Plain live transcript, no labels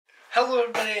Hello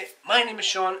everybody, my name is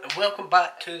Sean and welcome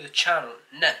back to the channel.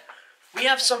 Now, we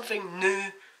have something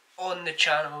new on the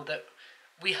channel that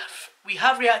we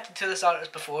have reacted to this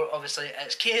artist before. Obviously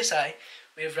it's KSI.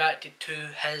 We have reacted to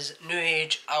his New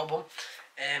Age album,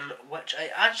 which I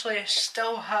actually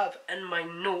still have in my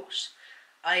notes.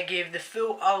 I gave the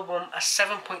full album a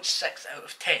 7.6 out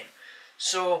of 10.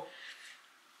 So,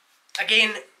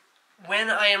 again, when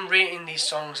I am rating these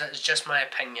songs, it's just my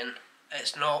opinion.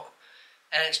 It's not,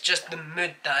 and it's just the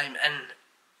mood that I'm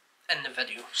in the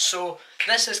video. So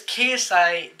this is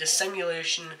KSI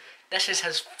Dissimulation. This is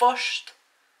his first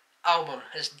album,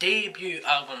 his debut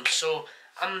album. So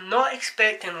I'm not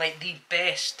expecting like the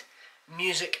best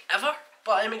music ever,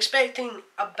 but I'm expecting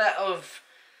a bit of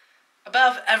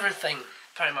everything,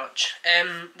 pretty much.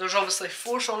 There's obviously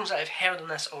 4 songs that I've heard on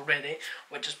this already,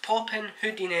 which is Poppin',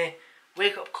 Houdini,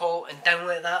 Wake Up Call and Down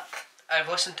Like That. I've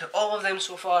listened to all of them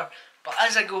so far, but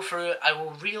as I go through it, I will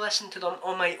re-listen to them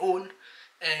on my own,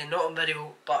 not on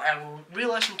video, but I will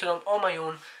re-listen to them on my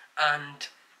own and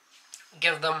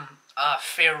give them a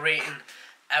fair rating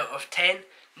out of 10.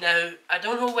 Now, I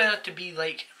don't know whether to be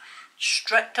like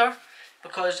stricter,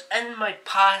 because in my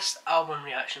past album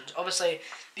reactions, obviously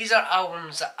these are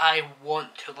albums that I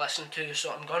want to listen to,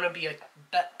 so I'm going to be a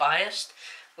bit biased.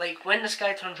 Like When the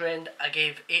Sky Turns Red, I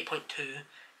gave 8.2.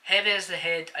 Heavy as the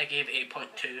Head, I gave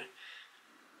 8.2.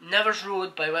 Never's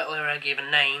Road by Whitler, I gave a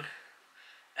 9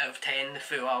 out of 10, the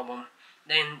full album.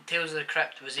 Then Tales of the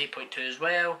Crypt was 8.2 as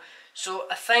well. So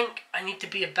I think I need to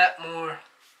be a bit more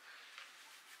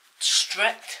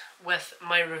strict with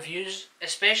my reviews,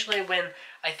 especially when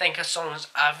I think a song is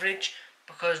average,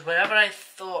 because whenever I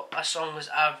thought a song was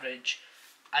average,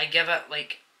 I give it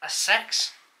like a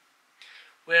 6,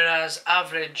 whereas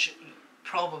average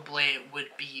probably would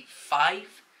be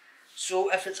 5.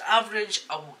 So if it's average,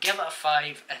 I will give it a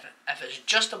 5. If it's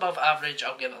just above average,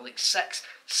 I'll give it like 6,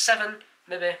 7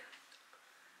 maybe.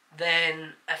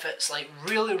 Then if it's like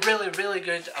really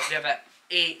good, I'll give it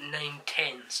 8, 9,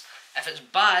 10s. If it's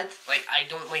bad, like I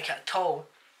don't like it at all,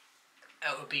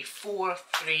 it would be 4,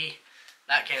 3,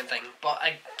 that kind of thing. But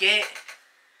I get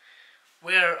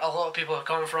where a lot of people are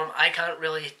coming from. I can't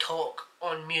really talk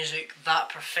on music that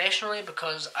professionally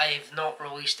because I've not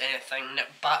released anything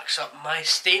that backs up my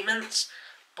statements,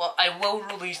 but I will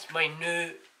release my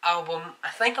new album. I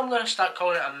think I'm going to start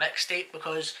calling it a mixtape,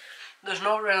 because there's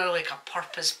not really like a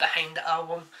purpose behind the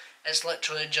album. It's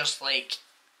literally just like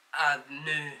a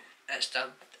new, it's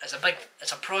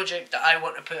a project that I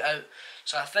want to put out.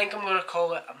 So I think I'm going to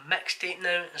call it a mixtape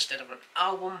now instead of an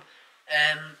album.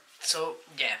 So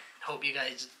yeah, hope you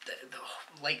guys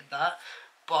like that.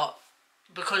 But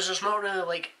because there's not really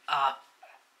like a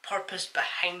purpose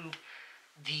behind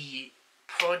the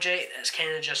project, it's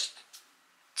kind of just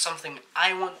something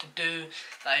I want to do,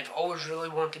 that I've always really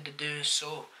wanted to do.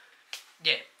 So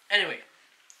yeah, anyway,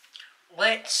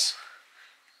 let's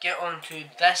get on to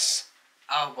this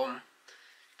album.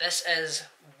 This is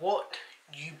What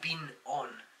You Been On.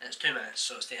 It's 2 minutes,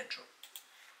 so it's the intro.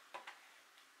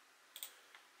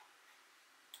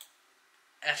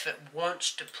 If it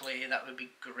wants to play, that would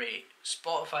be great.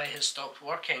 Spotify has stopped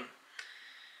working.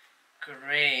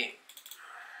 Great.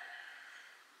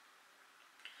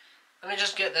 Let me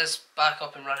just get this back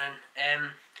up and running.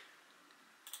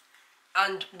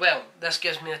 And, well, this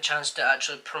gives me a chance to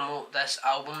actually promote this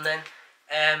album then.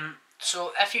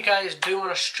 So if you guys do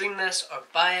want to stream this or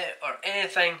buy it or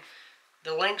anything,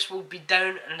 the links will be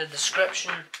down in the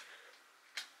description.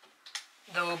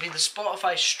 There will be the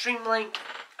Spotify stream link,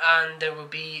 and there will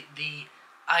be the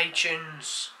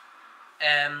iTunes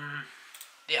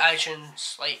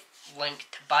like link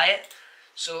to buy it.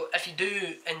 So if you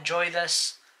do enjoy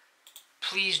this,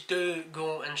 please do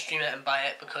go and stream it and buy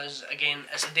it, because again,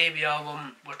 it's a debut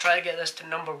album. We're trying to get this to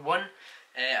 #1.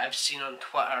 I've seen on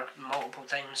Twitter multiple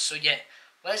times. So yeah,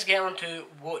 let's get on to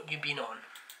What You Been On.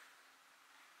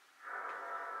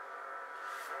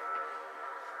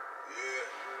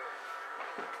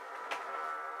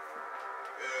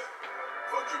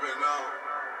 Fuck you been on?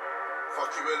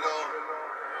 Fuck you been on?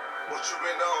 What you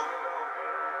been on?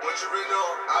 What you been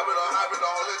on? I've been on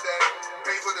holiday.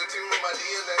 Pay for the team with my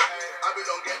DNA. I've been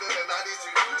on getting the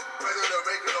 92. President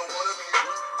Reagan don't wanna be you.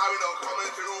 I've been on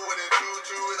coming through with a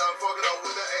 2-2 and I'm fucking up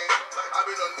with the 8. I've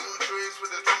been on new tricks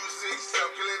with the 2-6.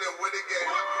 I'm killing it with the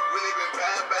game. Really been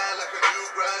bad like a new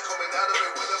grad coming out of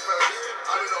it with a first.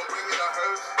 I've been on bringing the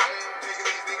hearse, taking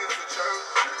these niggas to church.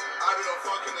 I've been on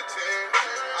fucking the 10.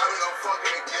 I've been on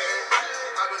fucking again.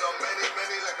 I've been on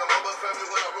many like a mother family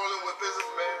when I'm rolling with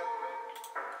businessmen.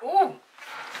 Ooh,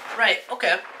 right,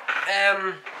 okay.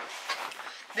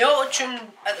 The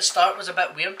auto-tune at the start was a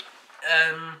bit weird,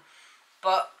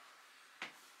 but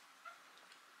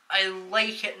I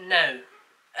like it now.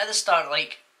 At the start,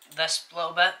 like this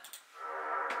little bit,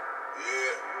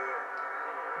 Yeah,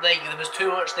 like there was too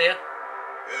much there,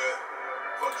 yeah.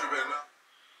 Fuck you been on.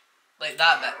 like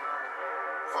that bit.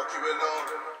 Fuck you been on.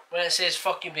 When it says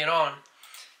 "fuck you been on,"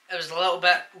 it was a little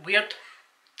bit weird,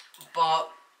 but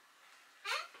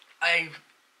I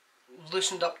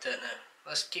loosened up to it now.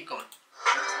 Let's keep going.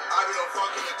 I've been on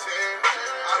fucking the 10.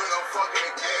 I've been on fucking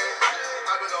again.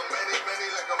 I've been on many, many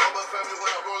like a mother family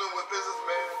when I'm rolling with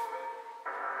businessmen.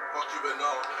 Fuck you been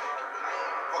on.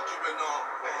 Fuck you been on.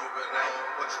 What you been on?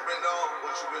 What you been on?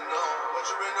 What you been on? What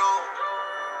you been on?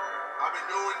 I've been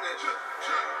doing this.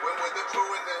 When with the crew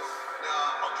in this.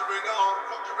 Nah, fuck you been on.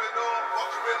 Fuck you been on. Fuck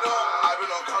you been on. I've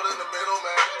been on caught in the middle,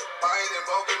 man. Buying and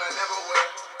bulking, I never wear.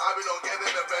 I've been on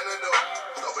getting the Venado.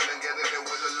 Stopping and getting it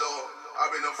with the Lord. I've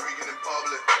been on freaking in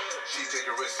public. She take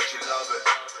a risk and she love it.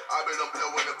 I've been on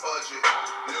blowing the budget.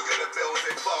 Look at the bills,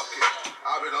 they fuck it.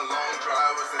 I've been on long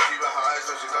drivers and keep it high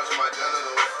so she touching my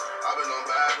genitals. I've been on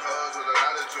bad hugs with an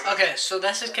attitude. Okay, so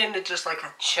this is kind of just like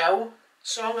a chill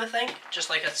song, I think. Just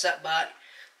like a sit back,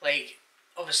 like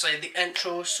obviously the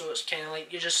intro, so it's kind of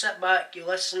like you just sit back, you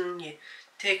listen, you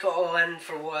take it all in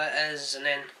for what it is, and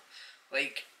then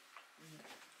like,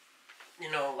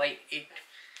 you know, like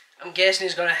I'm guessing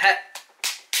he's gonna hit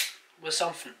with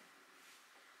something.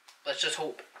 Let's just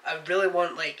hope. I really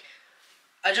want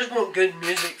I just want good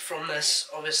music from this,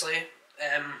 obviously,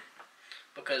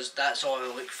 because that's all I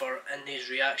look for in these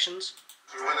reactions.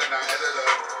 When I editor,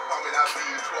 I'm in that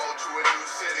B12 to a new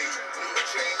city. New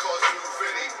chain cost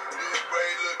 250. New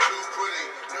braid look too pretty.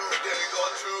 New daily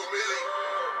got 2 milli.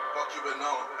 Fuck you been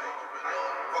on.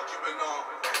 Fuck you been on.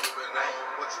 What you been on?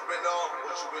 What you been on?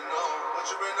 What you been on? What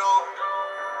you been on?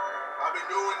 I've been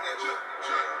doing this.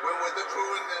 When with the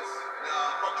crew in this.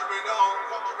 Nah, fuck you been on.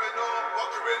 Fuck you been on.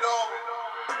 Fuck you been on.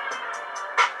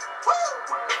 Woo!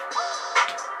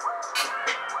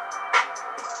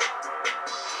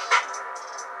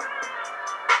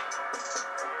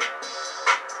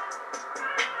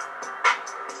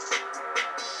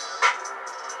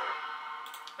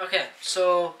 Okay,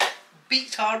 so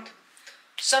beats hard,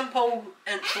 simple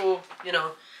intro, you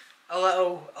know, a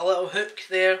little hook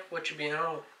there, what you been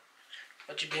on,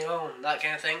 that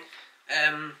kind of thing.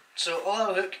 So a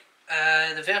little hook,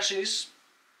 the verses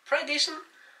pretty decent.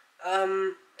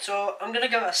 So I'm gonna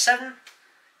give it a 7.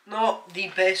 Not the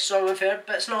best song I've heard,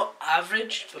 but it's not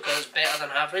average because it's better than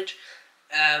average.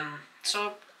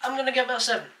 So I'm gonna give it a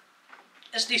 7.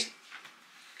 It's decent.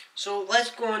 So let's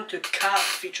go on to Cap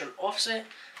featuring Offset.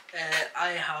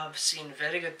 I have seen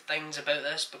very good things about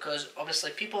this because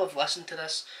obviously people have listened to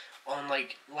this on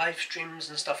like live streams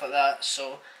and stuff like that,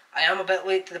 so I am a bit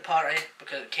late to the party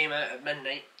because it came out at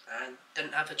midnight and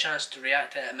didn't have the chance to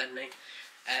react to it at midnight.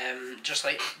 Just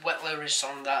like Whit Lowry's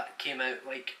song that came out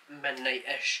like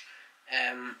midnight-ish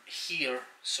here,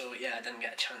 so yeah, I didn't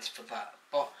get a chance for that.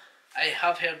 But I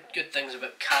have heard good things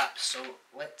about Cap, so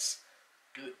let's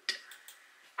do it.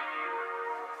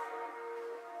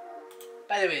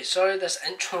 By the way, sorry this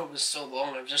intro was so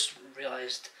long, I've just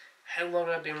realised how long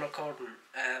I've been recording.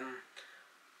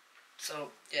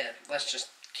 So yeah, let's just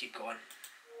keep going.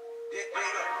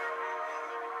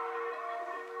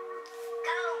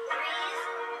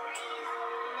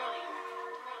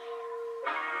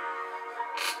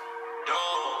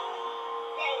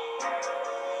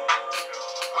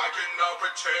 I cannot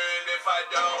pretend if I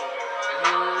don't.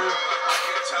 I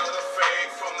can tell the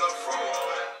fake from the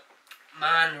fraud.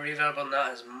 Man, reverb on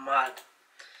that is mad.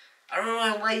 I don't know,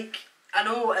 I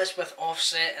know it's with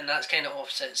Offset and that's kind of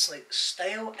Offset's like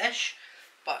style-ish,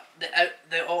 but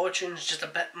the auto-tune's just a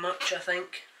bit much, I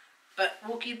think. But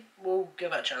we'll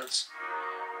give it a chance.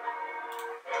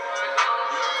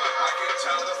 I can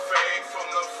tell the fake from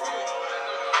the fraud.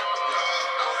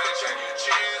 I had to check your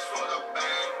chins for the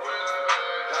bank.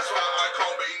 That's why I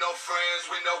can't be no friends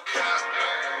with no cap.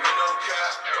 We no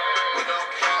cap. We no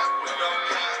cap. We no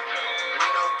cap. We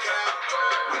no cap.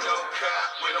 We no cap.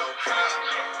 We no cap.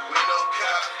 We no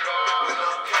cap. We no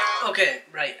cap. Okay,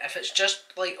 right, if it's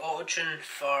just like auto-tune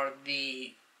for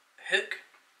the hook,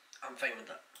 I'm fine with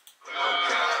that. We no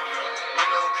cap. We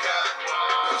no cap.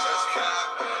 It's just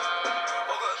cap.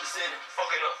 Woke up the city,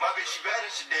 fucking up. My bitch, she bad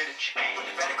and she did it. Put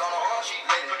the Vatican on her arm, she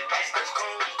lit it. Ice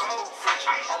cold, fridge.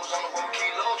 I was on the 1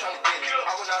 kilo trying to get it.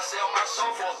 I would not sell my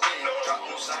soul for a billion. Drop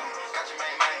new sound, got your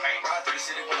main. Ride through the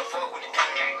city, wanna fuck with the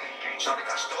gang. Shawty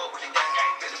got stuck with the gang.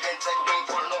 Better been take a wing,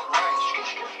 pulling up range.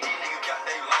 These niggas got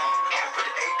they lane. I'ma put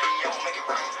the AP on, make it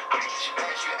rain. She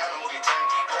bad, she an animal, get tame.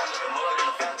 Going in the mud in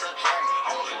the fat to the drain. I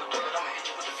don't do a bullet, I'ma hit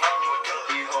you with the flame.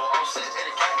 These hoes all set at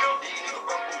the gang. These niggas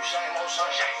broke, shame on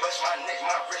shame. Bust my neck,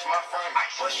 my wrist. catch my frame.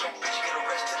 Bust your bitch, get a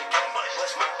rest to the game.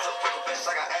 Bust my clip, fuck a bitch,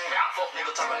 I got aim. Fuck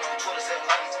nigga talking on Twitter, say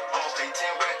lame. Almost pay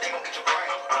 10 rent, they gon' get your brain.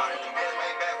 In the bed,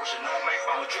 made back, what's your name?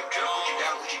 I'ma drip, drip, put you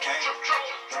down, put you came.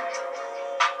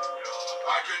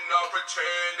 I cannot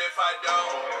pretend if I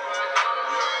don't.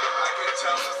 I can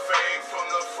tell the fake from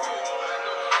the fraud.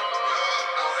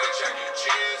 Out here checking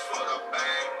cheers for the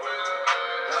bank.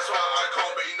 That's why I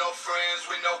can't be no friends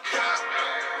with no cap.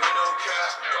 We no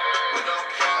cap. We no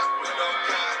cap. We no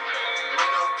cap. We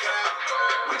no cap.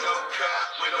 We no cap.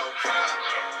 We no cap.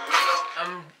 We no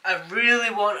cap. I really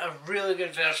want a really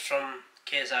good verse from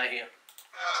KSI here.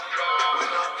 We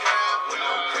no cap. We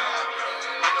no cap.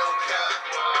 We no cap.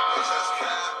 We just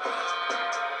cap.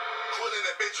 Calling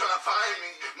a bitch trying to find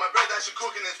me. My bread that she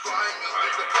cooking is grimy.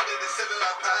 The putty is sitting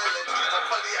like pallet. My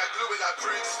putty I glue it like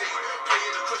Princeton.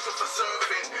 Paying the crystal for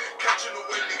surfing. Catching the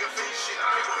wind, nigga fishing.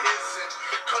 People hissing.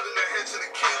 Cutting their heads in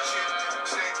the kitchen.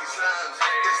 Snaky slimes.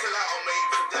 They sell out on me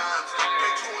for dimes.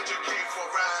 Pay 200k for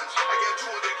rhymes. I get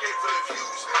 200k for the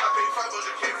views. I pay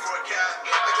 500k for a cat.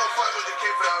 I got 500k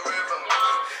for that river.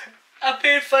 I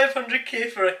paid 500k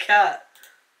for a cat.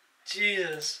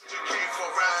 Jesus. 200k for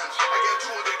rhymes. I get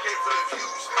 200k for the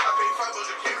views. I pay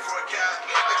 500k for a cat.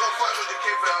 I got 500k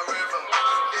for that river.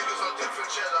 Niggas on different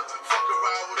cheddar. Fuck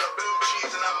around with a blue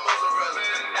cheese and that mozzarella.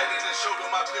 Added and showed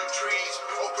them my blue trees.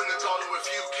 Open the dollar with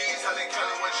few keys. Helen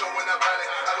Kelly when showing up at it.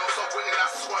 I don't stop winning, I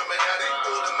swear I'm an addict.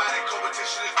 Automatic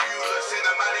competition is Bueller.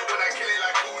 Cinematic when I kill it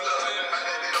like cooler. Man,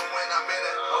 they don't win, I'm in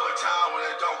it. Over time when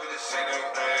they don't get a sinning.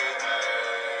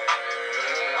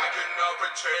 I cannot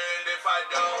pretend if I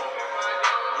don't.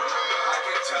 I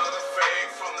can tell the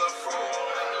fake from the fraud.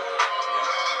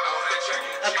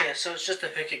 Okay, so it's just the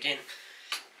hook again.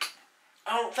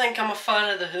 I don't think I'm a fan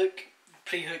of the hook,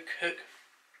 pre-hook hook.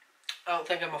 I don't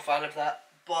think I'm a fan of that,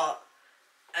 but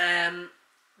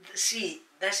see,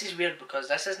 this is weird because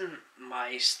this isn't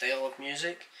my style of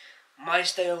music. My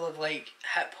style of like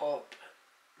hip hop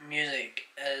music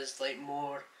is like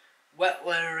more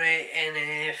Whitlery,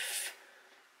 NF,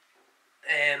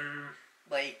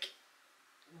 like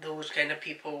those kind of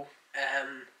people.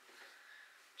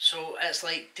 So it's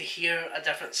like to hear a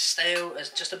different style is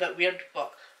just a bit weird,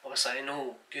 but obviously I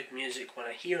know good music when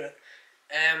I hear it.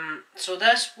 So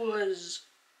this was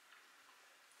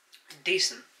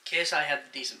decent. KSI had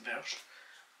the decent verse.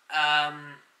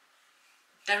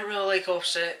 Didn't really like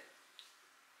Offset.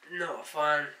 Not a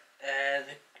fan.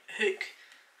 The hook,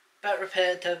 bit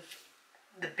repetitive.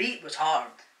 The beat was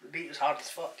hard. The beat was hard as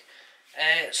fuck.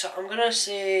 So I'm gonna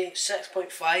say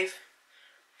 6.5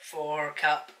 for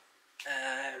Cap.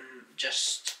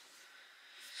 Just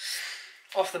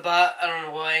off the bat, I don't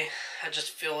know why. I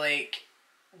just feel like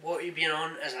what you've been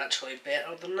on is actually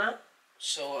better than that.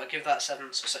 So I give that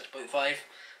 7, so 6.5.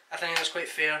 I think that's quite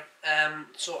fair.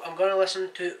 So I'm going to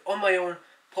listen to On My Own,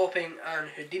 Popping and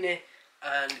Houdini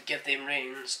and give them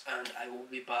ratings, and I will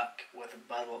be back with a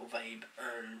bad little vibe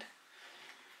and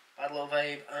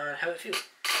how it feels.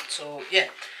 So yeah,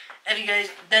 if you guys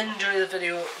did enjoy the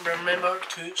video, remember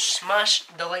to smash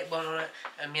the like button on it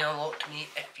and mean a lot to me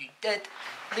if you did.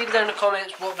 Leave down in the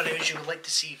comments what videos you would like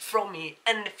to see from me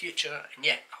in the future, and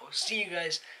yeah, I will see you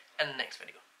guys in the next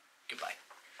video. Goodbye.